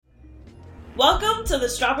Welcome to the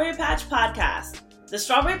Strawberry Patch Podcast. The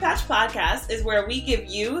Strawberry Patch Podcast is where we give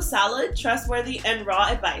you solid, trustworthy, and raw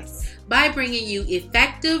advice. By bringing you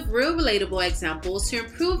effective, real relatable examples to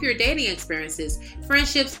improve your dating experiences,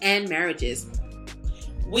 friendships, and marriages.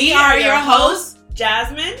 We are your hosts,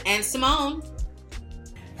 Jasmine and Simone.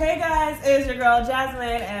 Hey guys, it's your girl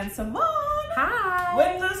Jasmine and Simone. Hi.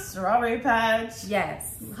 With the Strawberry Patch.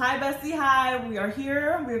 Yes. Hi, bestie. Hi. We are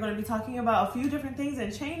here. We're going to be talking about a few different things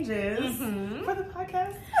and changes for the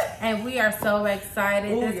podcast. And we are so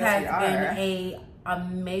excited. Ooh, this yes, has been an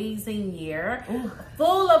amazing year,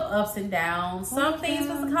 full of ups and downs. Some things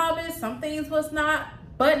was accomplished, some things was not.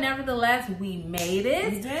 But nevertheless, we made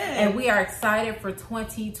it. We did. And we are excited for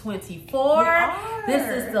 2024. This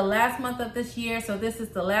is the last month of this year. So this is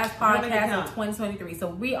the last podcast of 2023. So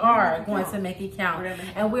we are going to make it count.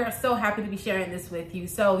 And we are so happy to be sharing this with you.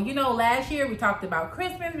 So, you know, last year we talked about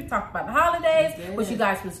Christmas. We talked about the holidays, what you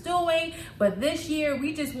guys was doing. But this year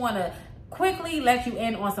we just want to quickly let you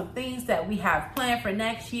in on some things that we have planned for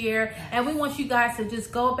next year, and we want you guys to just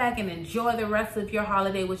go back and enjoy the rest of your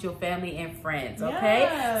holiday with your family and friends.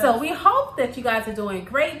 Okay, so we hope that you guys are doing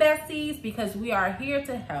great, besties, because we are here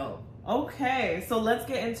to help. Okay, so let's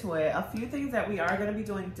get into it. A few things that we are going to be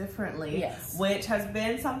doing differently, which has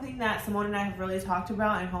been something that Simone and I have really talked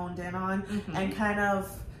about and honed in on, and kind of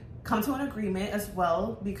come to an agreement as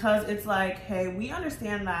well, because it's like, hey, we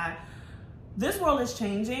understand that this world is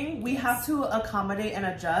changing. We have to accommodate and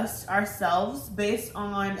adjust ourselves based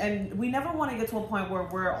on, and we never want to get to a point where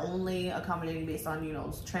we're only accommodating based on, you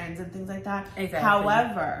know, trends and things like that. Exactly.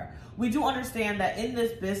 However, we do understand that in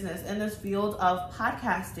this business, in this field of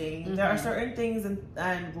podcasting, there are certain things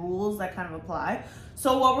and rules that kind of apply.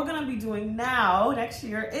 So what we're going to be doing now, next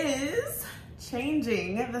year, is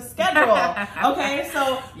changing the schedule. Okay,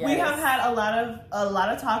 so we have had a lot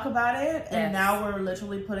of talk about it, and now we're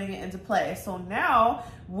literally putting it into play. So now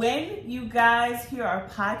when you guys hear our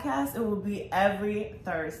podcast, it will be every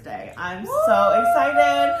Thursday. I'm so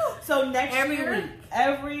excited. So next year,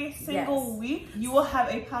 every single week, you will have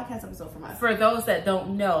a podcast episode from us. For those that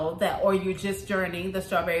don't know that, or you're just joining the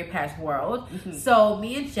Strawberry Patch world, so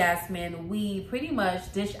me and Jasmine, we pretty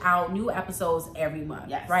much dish out new episodes every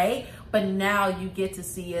month, right? But now you get to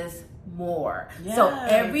see us more. So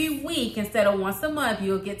every week, instead of once a month,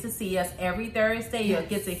 you'll get to see us every Thursday. You'll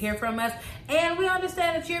get to hear from us. And we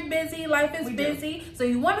understand that you're busy. Life is busy. So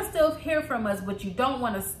you want to still hear from us, but you don't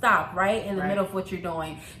want to stop right in the middle of what you're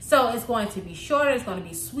doing. So it's going to be shorter. It's going to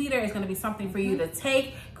be sweeter. It's going to be something for you to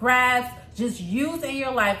take, grasp, just use in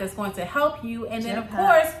your life that's going to help you. And then, of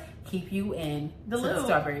course, keep you in the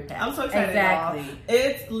Strawberry Patch. I'm so excited. Y'all.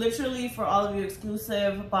 It's literally for all of you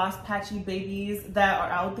exclusive Boss Patchy babies that are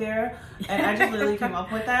out there, and I just literally came up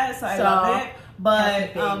with that, so I love it.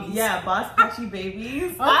 But Boss Patchy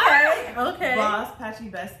babies. Okay. Boss Patchy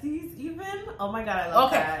besties, even. Oh my god, I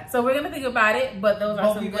love that. So we're gonna think about it, but those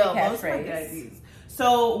are some good catchphrases.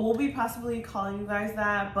 So we'll be possibly calling you guys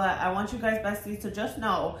that, but I want you guys, besties, to just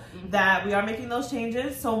know that we are making those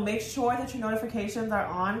changes. So make sure that your notifications are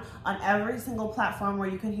on every single platform where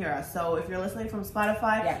you can hear us. So if you're listening from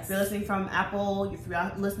Spotify, if you're listening from Apple, if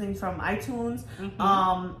you're listening from iTunes,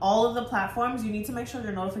 all of the platforms, you need to make sure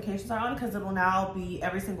your notifications are on, because it will now be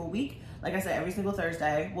every single week. Like I said, every single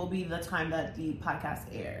Thursday will be the time that the podcast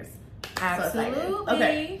airs. Absolutely.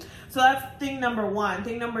 Okay, so that's thing number one.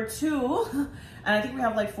 Thing number two, and I think we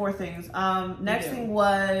have like 4 things. Next thing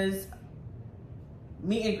was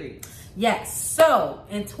meet and greet. Yes. So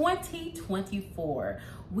in 2024,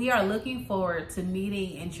 we are looking forward to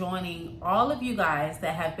meeting and joining all of you guys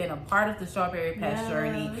that have been a part of the Strawberry Patch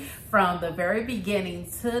journey from the very beginning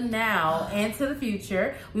to now and to the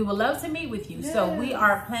future. We would love to meet with you. So we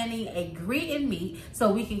are planning a greet and meet so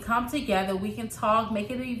we can come together, we can talk, make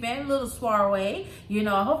it an event, a little soiree. You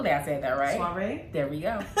know, hopefully I said that right. Soiree? There we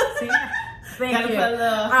go. See? Thank you.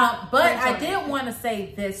 But I did want to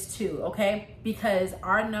say this too, okay? Because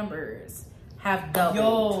our numbers have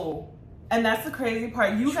doubled. And that's the crazy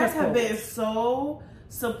part. You guys have been so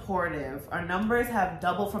supportive. Our numbers have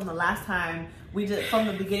doubled from the last time we did, from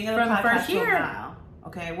the beginning of the podcast till now.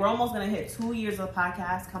 Okay, we're almost going to hit 2 years of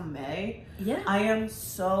podcast come May. Yeah. I am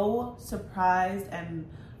so surprised and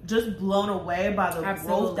just blown away by the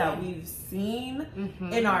growth that we've seen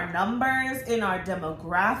in our numbers, in our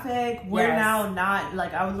demographic. We're now not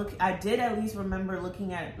like I did at least remember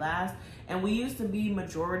looking at it last, and we used to be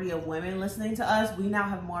majority of women listening to us. We now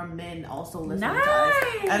have more men also listening to us,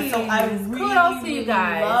 and so I really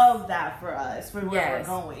love that for us, for where we're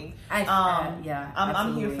going.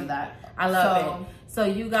 I'm here for that. I love it. So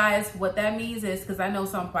you guys, what that means is, because I know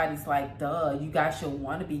somebody's like, duh, you guys should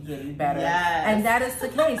want to be getting better. Yes. And that is the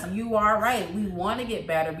case. You are right. We want to get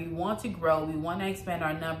better. We want to grow. We want to expand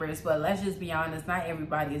our numbers. But let's just be honest, not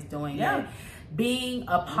everybody is doing it. Being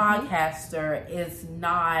a podcaster is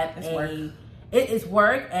not It is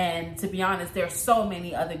work, and to be honest, there's so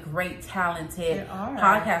many other great, talented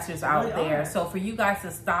podcasters out there. So for you guys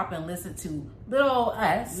to stop and listen to little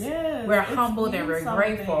us, we're humbled and we're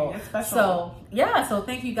grateful. So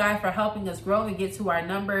thank you guys for helping us grow and get to our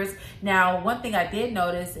numbers. Now, one thing I did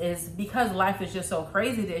notice is because life is just so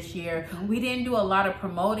crazy this year, we didn't do a lot of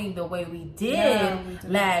promoting the way we did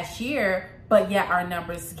last year. But yet our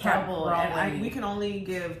numbers kept growing. And we can only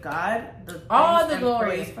give God all the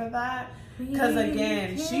glory praise for that. Because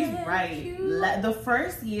again, she's right. The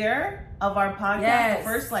first year of our podcast, the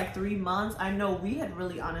first 3 months, I know we had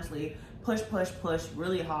really honestly push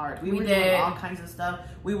really hard. We were doing all kinds of stuff.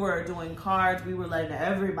 We were doing cards. We were letting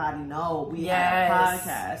everybody know we had a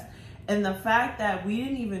podcast. And the fact that we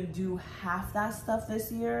didn't even do half that stuff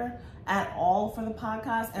this year at all for the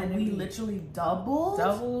podcast, and we literally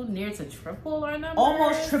doubled, near to triple our numbers,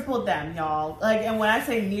 almost tripled them, y'all. And when I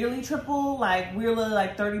say nearly triple, we're literally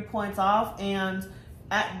 30 points off. And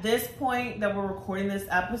at this point that we're recording this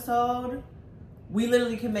episode, we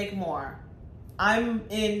literally can make more. I'm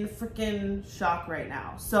in freaking shock right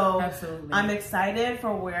now. So absolutely, I'm excited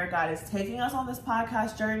for where God is taking us on this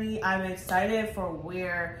podcast journey. I'm excited for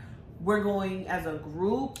where we're going as a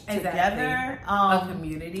group together. A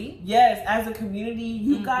community. Yes, as a community.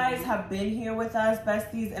 You guys have been here with us,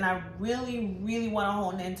 besties, and I really, really want to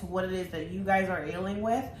hone into what it is that you guys are ailing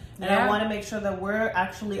with. And I want to make sure that we're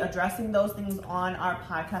actually addressing those things on our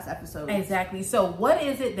podcast episodes. Exactly. So what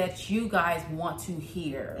is it that you guys want to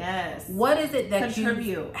hear? Yes. What is it that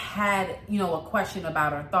you had, a question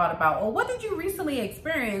about or thought about? Or what did you recently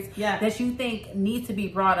experience that you think needs to be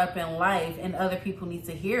brought up in life and other people need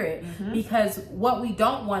to hear it? Because what we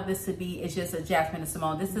don't want this to be is just a Jasmine and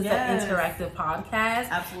Simone. This is an interactive podcast.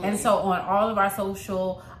 Absolutely. And so on all of our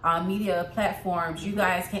social media platforms, you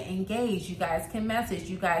guys can engage, you guys can message,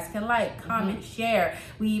 you guys can comment, share.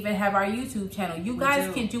 We even have our YouTube channel. You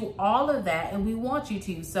guys can do all of that, and we want you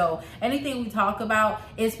to. So anything we talk about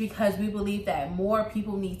is because we believe that more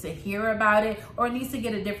people need to hear about it or needs to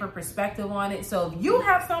get a different perspective on it. So if you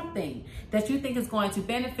have something that you think is going to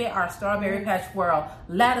benefit our Strawberry Patch world,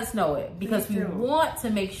 let us know it, because we want to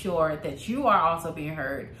make sure that you are also being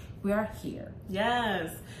heard. We are here.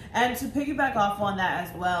 Yes. And to piggyback off on that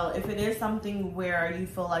as well, if it is something where you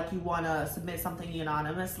feel like you want to submit something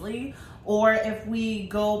anonymously, or if we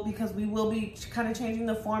go, because we will be kind of changing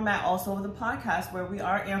the format also of the podcast where we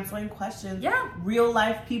are answering questions, real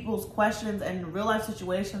life people's questions and real life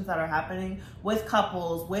situations that are happening with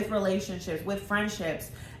couples, with relationships, with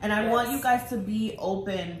friendships. And I want you guys to be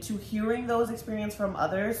open to hearing those experiences from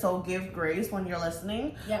others. So give grace when you're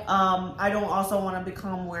listening. I don't also want to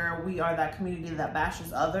become where we are that community that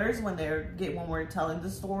bashes others when we're telling the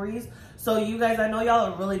stories. So you guys, I know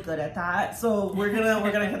y'all are really good at that. So we're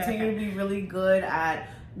gonna continue to be really good at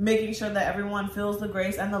making sure that everyone feels the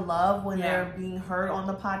grace and the love when they're being heard on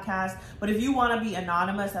the podcast. But if you want to be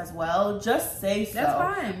anonymous as well, just say so. That's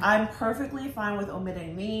fine. I'm perfectly fine with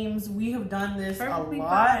omitting names. We have done this a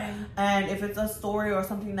lot. And if it's a story or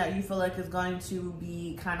something that you feel like is going to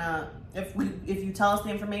be kind of, if you tell us the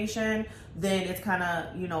information, then it's kind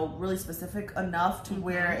of, really specific enough to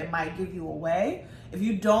where it might give you away. If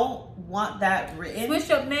you don't want that written, switch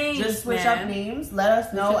up names. Just switch up names. Let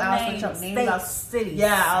us know. I'll switch up names. Cities.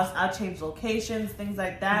 Yeah, I'll change locations, things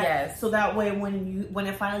like that. Yes. So that way, when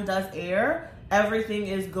it finally does air, everything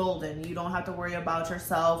is golden. You don't have to worry about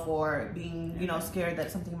yourself or being, scared that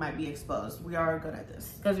something might be exposed. We are good at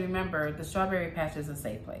this. Because remember, the Strawberry Patch is a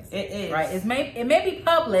safe place. It is. Right? It may be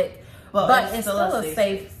public, but it's still a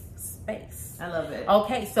safe space. I love it.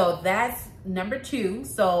 Okay, so that's number 2.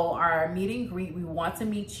 So our meet and greet, we want to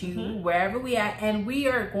meet you wherever we at, and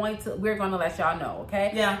we're going to let y'all know.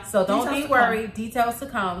 Okay. Yeah. So don't be worried. Details to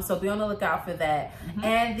come. So be on the lookout for that.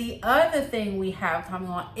 And the other thing we have coming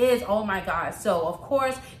on is, oh my God. So of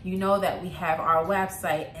course you know that we have our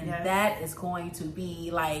website, and that is going to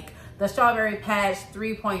be like the Strawberry Patch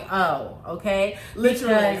 3.0, okay?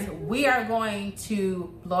 Literally. Because we are going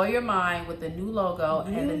to blow your mind with the new logo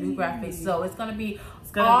and the new graphics. So it's going to be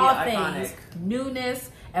all things newness,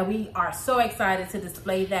 and we are so excited to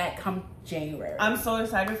display that come January. I'm so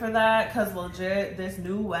excited for that because legit, this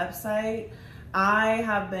new website, I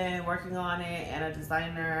have been working on it and a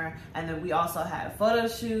designer, and then we also had a photo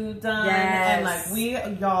shoot done. Yes.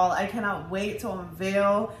 And y'all, I cannot wait to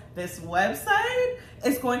unveil this website.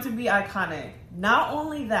 It's going to be iconic. Not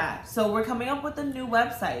only that, so we're coming up with a new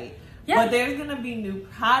website, but there's going to be new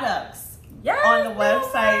products on the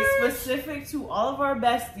website specific to all of our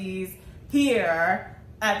besties here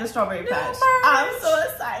at the Strawberry Patch. I'm so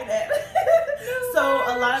excited. So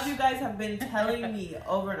a lot of you guys have been telling me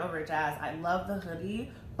over and over, Jazz, I love the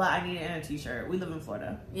hoodie, but I need it in a t-shirt. We live in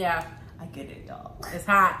Florida. Yeah. I get it, y'all. It's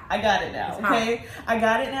hot. I got it now, okay? I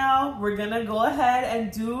got it now. We're going to go ahead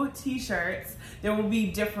and do t-shirts. There will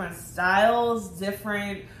be different styles,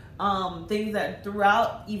 different things that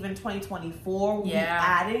throughout even 2024 we'll be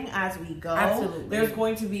adding as we go. Absolutely. There's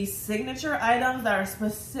going to be signature items that are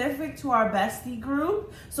specific to our bestie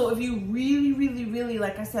group. So if you really, really, really,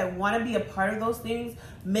 like I said, want to be a part of those things,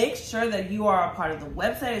 make sure that you are a part of the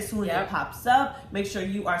website as soon as it pops up. Make sure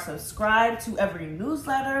you are subscribed to every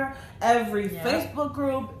newsletter, every Facebook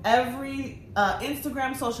group, every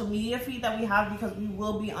Instagram social media feed that we have, because we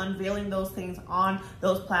will be unveiling those things on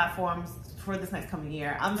those platforms for this next coming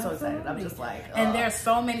year. I'm so excited. I'm just like, and there's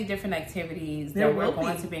so many different activities that we're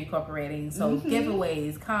going to be incorporating. So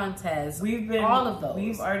giveaways, contests, all of those.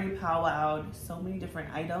 We've already powwowed so many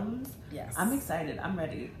different items. Yes. I'm excited. I'm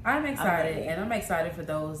ready. I'm excited. And I'm excited for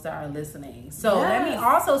those that are listening. So let me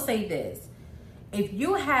also say this. If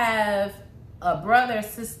you have a brother,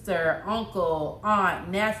 sister, uncle, aunt,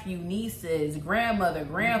 nephew, nieces, grandmother,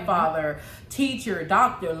 grandfather, teacher,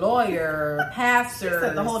 doctor, lawyer,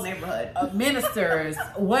 pastor, the whole neighborhood, ministers,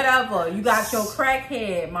 whatever. You got your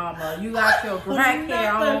crackhead mama, you got your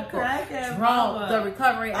crackhead uncle, drunk, the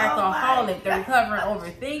recovering alcoholic, the recovering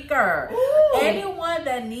overthinker. Ooh. Anyone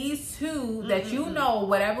that needs to, that you know,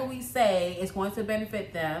 whatever we say is going to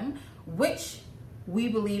benefit them, which we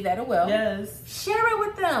believe that it will. Yes. Share it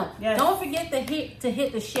with them. Yes. Don't forget to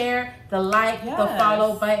hit the share, the like, the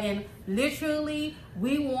follow button. Literally,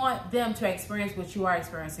 we want them to experience what you are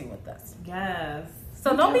experiencing with us. Yes.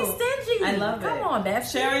 So don't be stingy. I love it. Come on,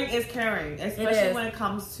 bestie. Sharing is caring, especially when it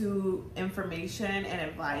comes to information and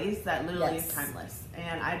advice that literally is timeless.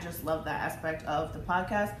 And I just love that aspect of the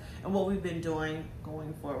podcast and what we've been doing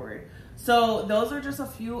going forward. So those are just a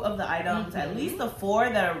few of the items, at least the 4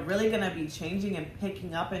 that are really going to be changing and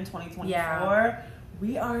picking up in 2024. Yeah.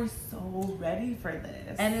 We are so ready for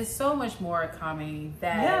this. And there's so much more coming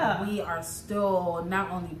that we are still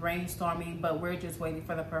not only brainstorming, but we're just waiting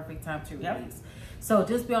for the perfect time to release. So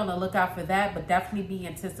just be on the lookout for that, but definitely be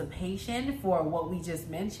in anticipation for what we just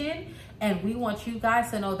mentioned. And we want you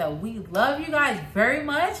guys to know that we love you guys very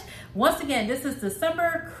much. Once again, this is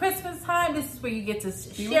December, Christmas time. This is where you get to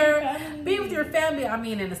be with your family. I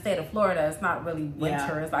mean, in the state of Florida, it's not really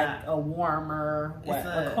winter. It's like a warmer,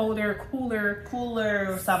 a colder,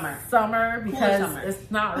 cooler summer, because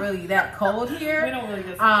it's not really that cold here. We don't really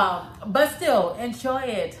get but still, enjoy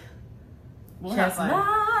it. We'll have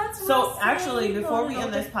fun. So actually, before we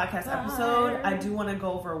end this podcast episode, I do want to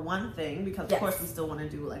go over one thing, because of course we still want to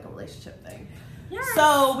do like a relationship thing. Yes.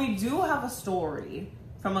 So we do have a story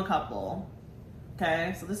from a couple.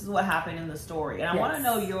 Okay, so this is what happened in the story, and I want to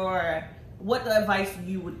know what the advice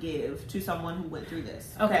you would give to someone who went through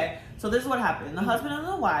this. Okay, so this is what happened. The husband and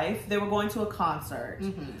the wife, they were going to a concert.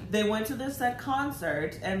 They went to this said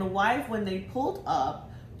concert, and the wife, when they pulled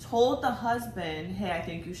up, told the husband, "Hey, I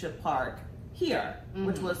think you should park here,"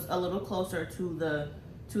 which was a little closer to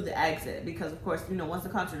the exit, because of course, once the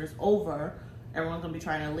concert is over, everyone's gonna be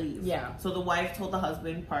trying to leave. Yeah. So the wife told the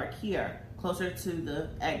husband, "Park here, closer to the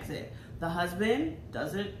exit." The husband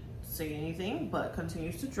doesn't say anything, but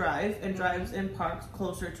continues to drive and drives and parks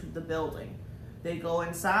closer to the building. They go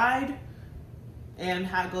inside and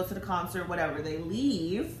go to the concert, whatever. They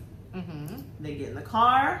leave. They get in the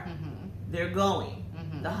car. They're going.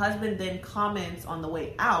 The husband then comments on the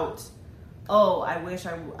way out, "Oh, I wish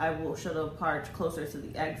I should have parked closer to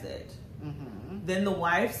the exit." Then the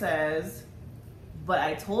wife says, "But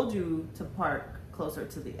I told you to park closer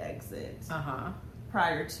to the exit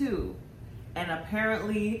prior to." And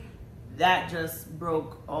apparently that just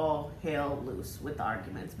broke all hell loose with the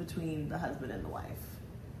arguments between the husband and the wife.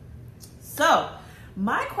 So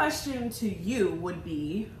my question to you would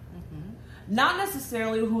be, not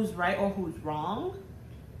necessarily who's right or who's wrong,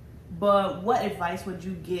 but what advice would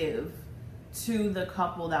you give to the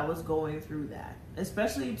couple that was going through that,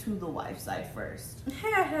 especially to the wife's side first?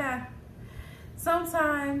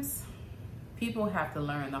 Sometimes people have to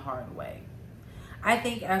learn the hard way. I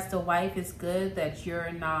think as the wife, it's good that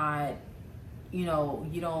you're not,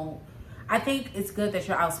 I think it's good that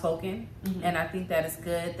you're outspoken, and I think that it's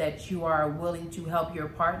good that you are willing to help your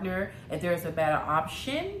partner if there's a better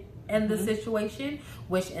option in the situation,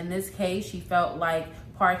 which in this case, she felt like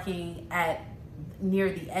parking at near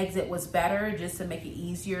the exit was better just to make it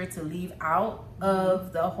easier to leave out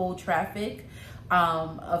of the whole traffic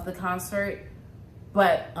of the concert.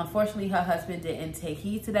 But unfortunately, her husband didn't take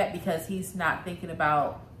heed to that because he's not thinking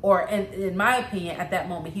about, or in my opinion, at that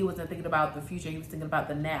moment, he wasn't thinking about the future. He was thinking about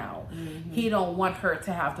the now. He don't want her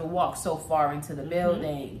to have to walk so far into the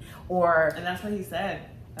building, and that's what he said.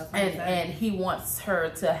 And he wants her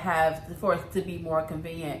to have, for it to be more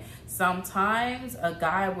convenient. Sometimes a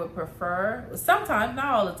guy would prefer, sometimes, not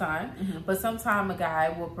all the time, but sometimes a guy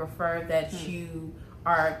would prefer that you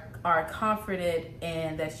are comforted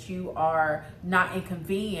and that you are not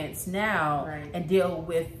inconvenienced now and deal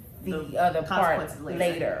with the other part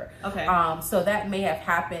later. Okay. So that may have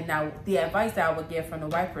happened. Now, the advice that I would give from the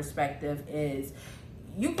wife perspective is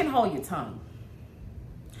you can hold your tongue.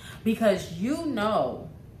 Because you know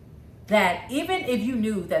that even if you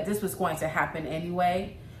knew that this was going to happen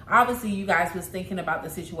anyway, obviously you guys was thinking about the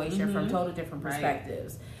situation from total different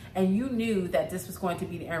perspectives. And you knew that this was going to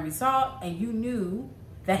be the end result, and you knew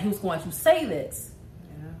that he was going to say this.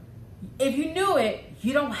 Yeah. If you knew it,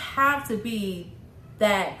 you don't have to be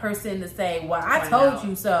that person to say, well, I told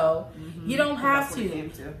you so. You don't have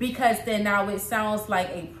to, because then now it sounds like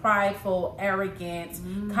a prideful, arrogant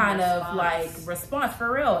kind of like response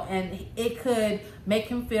for real. And it could make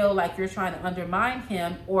him feel like you're trying to undermine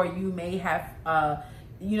him, or you may have,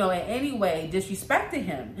 in any way disrespected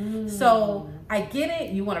him. So I get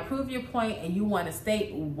it. You want to prove your point and you want to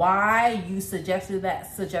state why you suggested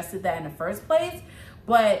that in the first place.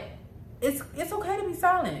 But it's okay to be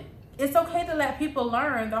silent. It's okay to let people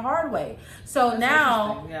learn the hard way. So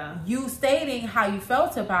now you stating how you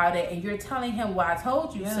felt about it and you're telling him, well, I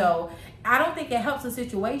told you so. I don't think it helps the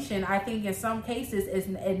situation. I think in some cases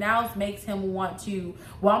it now makes him want to,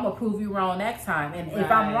 well, I'm going to prove you wrong next time. And if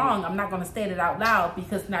I'm wrong, I'm not going to state it out loud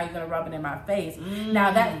because now you're going to rub it in my face.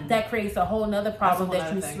 Now that creates a whole nother problem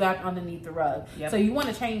that you swept underneath the rug. So you want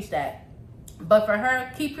to change that. But for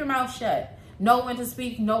her, keep your mouth shut. Know when to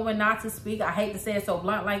speak, know when not to speak. I hate to say it so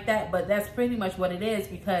blunt like that, but that's pretty much what it is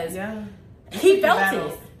because he felt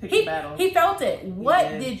it. He felt it. What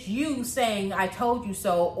did you saying I told you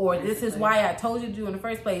so, or this is why I told you to do in the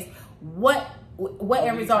first place? What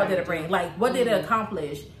end result did it bring? Like, what did it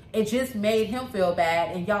accomplish? It just made him feel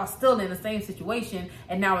bad, and y'all still in the same situation,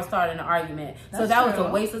 and now it's starting an argument. So that was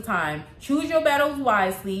a waste of time. Choose your battles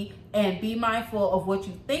wisely and be mindful of what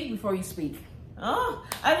you think before you speak. Oh,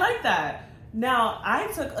 I like that. Now, I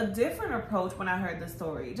took a different approach when I heard the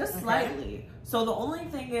story, just slightly. So the only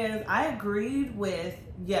thing is, I agreed with,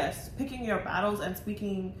 yes, picking your battles and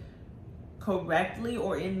speaking correctly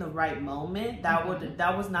or in the right moment. That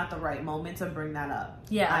was not the right moment to bring that up.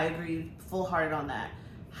 Yeah, I agree full-hearted on that.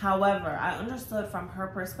 However, I understood from her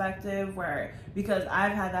perspective because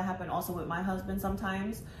I've had that happen also with my husband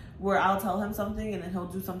sometimes, where I'll tell him something and then he'll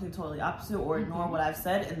do something totally opposite or ignore what I've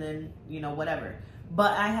said and then, whatever.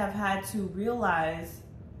 But I have had to realize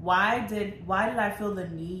why did I feel the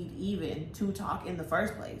need even to talk in the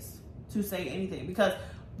first place, to say anything? Because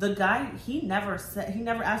the guy, he never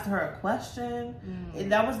asked her a question.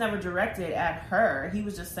 That was never directed at her. He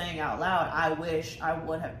was just saying out loud, I wish I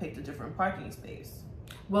would have picked a different parking space.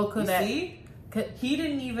 Well, he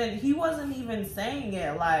wasn't even saying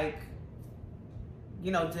it like,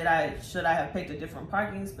 should I have picked a different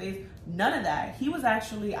parking space? None of that. He was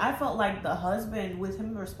actually, I felt like the husband, with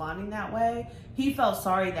him responding that way, he felt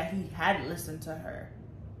sorry that he hadn't listened to her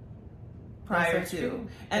prior to.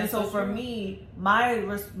 And so for me, my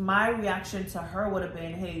reaction to her would have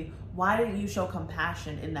been, hey, why didn't you show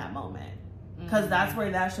compassion in that moment? Because that's where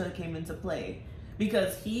that should have came into play.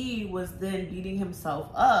 Because he was then beating himself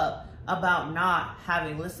up about not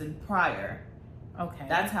having listened prior. Okay.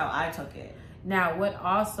 That's how I took it. Now, what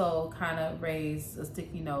also kind of raised a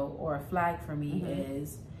sticky note or a flag for me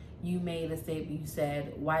is you made a statement. You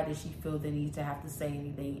said, why did she feel the need to have to say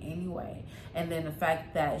anything anyway? And then the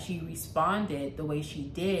fact that she responded the way she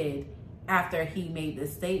did after he made the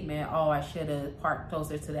statement, oh, I should have parked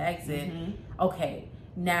closer to the exit. Okay.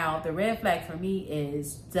 Now, the red flag for me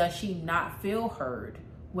is, does she not feel heard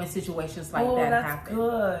when situations like that happen?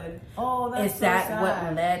 Good. Oh, that's is that sad.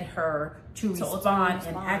 What led her to respond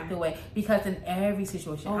and act the way? Because in every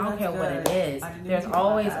situation, I don't care what it is, there's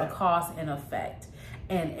always a cause and effect,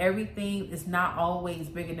 and everything is not always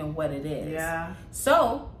bigger than what it is. Yeah.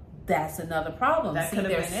 So that's another problem. That could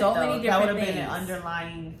have been so many different that would have things. been an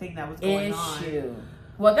underlying thing that was going on.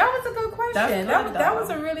 Well, that was a good question. That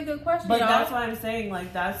was a really good question. But that's why I'm saying,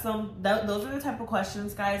 like, those are the type of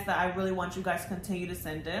questions, guys, that I really want you guys to continue to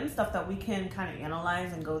send in. Stuff that we can kind of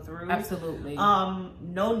analyze and go through. Absolutely.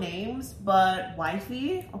 No names, but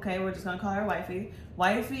wifey. Okay, we're just gonna call her wifey.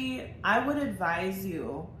 Wifey, I would advise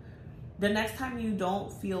you, the next time you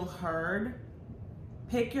don't feel heard,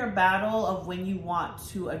 pick your battle of when you want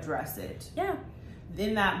to address it. Yeah.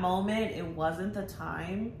 In that moment, it wasn't the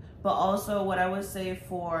time. But also what I would say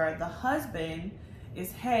for the husband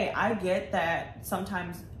is, hey, I get that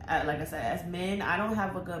sometimes, like I said, as men, I don't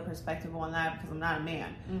have a good perspective on that because I'm not a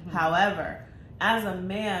man. Mm-hmm. However, as a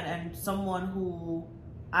man and someone who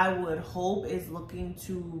I would hope is looking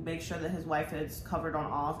to make sure that his wife is covered on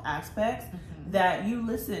all aspects, that you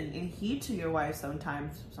listen and heed to your wife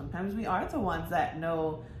sometimes. Sometimes we are the ones that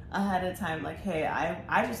know ahead of time, like, hey,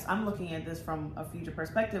 I'm looking at this from a future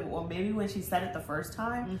perspective. Or maybe when she said it the first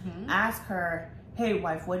time, ask her, hey,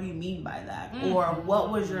 wife, what do you mean by that? Or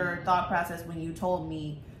what was your thought process when you told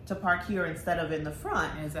me to park here instead of in the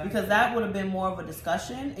front? Exactly. Because that would have been more of a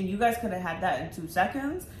discussion, and you guys could have had that in 2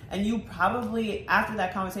 seconds, and you probably, after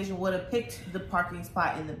that conversation, would have picked the parking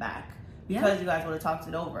spot in the back because you guys would have talked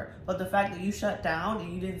it over. But the fact that you shut down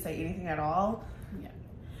and you didn't say anything at all.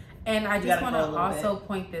 And I just want to also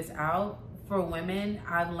point this out for women.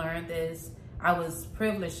 I've learned this. I was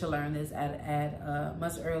privileged to learn this at a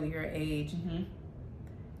much earlier age.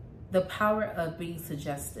 The power of being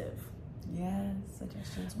suggestive. Yes,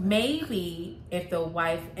 suggestions. Maybe if the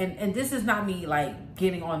wife, and this is not me like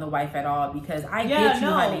getting on the wife at all, because I get you,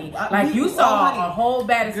 honey. Like you saw a whole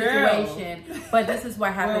bad situation, but this is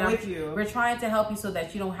what happened. We're with you. We're trying to help you so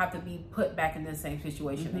that you don't have to be put back in the same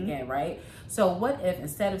situation again, right? So what if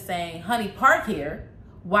instead of saying, honey, park here,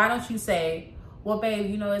 why don't you say, well, babe,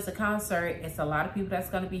 you know, it's a concert. It's a lot of people that's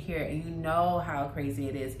going to be here, and you know how crazy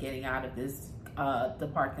it is getting out of this the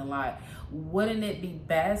parking lot. Wouldn't it be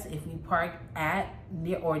best if we park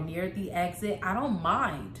near the exit? I don't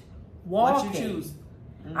mind walking. What you choose.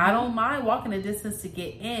 I don't mind walking a distance to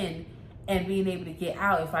get in and being able to get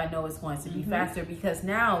out if I know it's going to be faster, because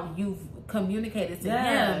now you've communicated to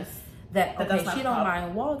him that okay, she don't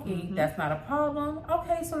mind walking. That's not a problem.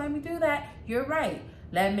 Okay, so let me do that. You're right.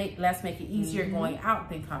 Let's make it easier going out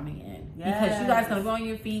than coming in. Because you guys gonna go on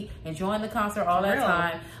your feet, enjoying the concert all that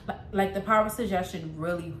time. Like the power of suggestion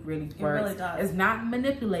really works. It really does. It's not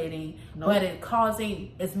manipulating, but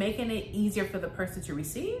it's making it easier for the person to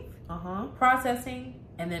receive, processing,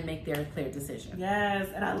 and then make their clear decision. Yes,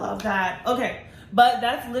 and I love that. Okay. But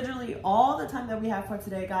that's literally all the time that we have for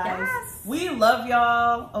today, guys. Yes. We love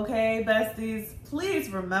y'all, okay, besties? Please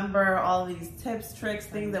remember all these tips, tricks,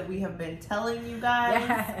 things that we have been telling you guys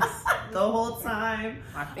the whole time.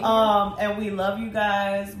 And we love you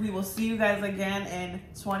guys. We will see you guys again in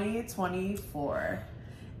 2024.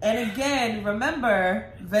 And again,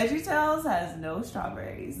 remember, VeggieTales has no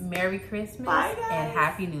strawberries. Merry Christmas. Bye, guys. And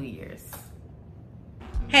Happy New Year's.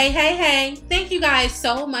 Hey. Thank you guys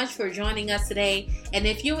so much for joining us today. And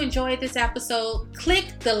if you enjoyed this episode,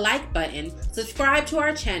 click the like button, subscribe to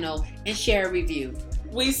our channel, and share a review.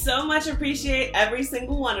 We so much appreciate every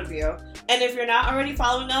single one of you. And if you're not already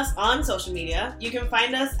following us on social media, you can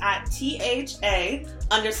find us at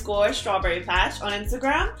THA_Strawberry Patch on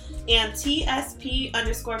Instagram and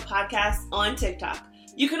TSP_podcast on TikTok.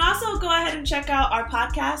 You can also go ahead and check out our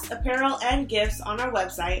podcast, apparel, and gifts on our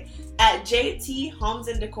website at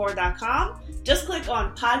jthomesandecor.com. Just click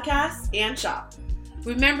on podcasts and shop.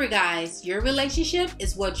 Remember, guys, your relationship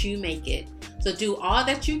is what you make it. So do all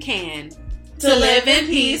that you can to live in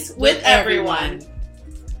peace with everyone.